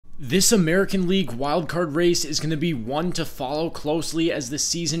This American League wildcard race is going to be one to follow closely as the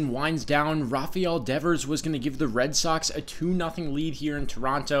season winds down. Rafael Devers was going to give the Red Sox a 2-0 lead here in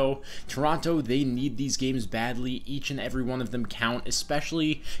Toronto. Toronto, they need these games badly. Each and every one of them count,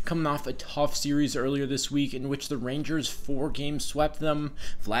 especially coming off a tough series earlier this week in which the Rangers 4-game swept them.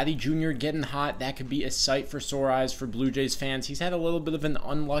 Vladdy Jr. getting hot. That could be a sight for sore eyes for Blue Jays fans. He's had a little bit of an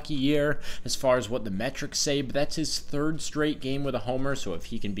unlucky year as far as what the metrics say, but that's his third straight game with a homer, so if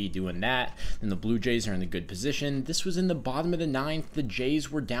he can be doing that, then the Blue Jays are in a good position. This was in the bottom of the ninth. The Jays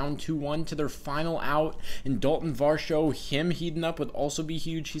were down 2-1 to their final out, and Dalton Varsho, him heating up would also be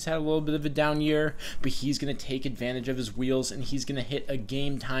huge. He's had a little bit of a down year, but he's going to take advantage of his wheels, and he's going to hit a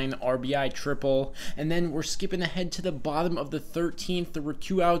game-time RBI triple. And then we're skipping ahead to the bottom of the 13th. There were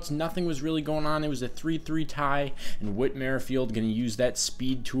 2 outs. Nothing was really going on. It was a 3-3 tie, and Whit Merrifield going to use that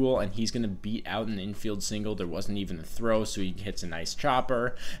speed tool, and he's going to beat out an infield single. There wasn't even a throw, so he hits a nice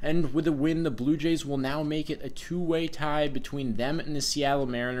chopper. And with a win, the Blue Jays will now make it a 2-way tie between them and the Seattle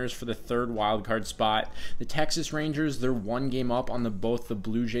Mariners for the 3rd wildcard spot. The Texas Rangers, they're 1 game up on both the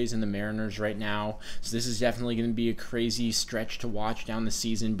Blue Jays and the Mariners right now, so this is definitely going to be a crazy stretch to watch down the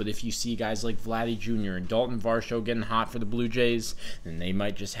season. But if you see guys like Vladdy Jr. and Dalton Varsho getting hot for the Blue Jays, then they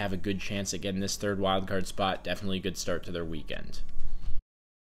might just have a good chance at getting this 3rd wildcard spot. Definitely a good start to their weekend.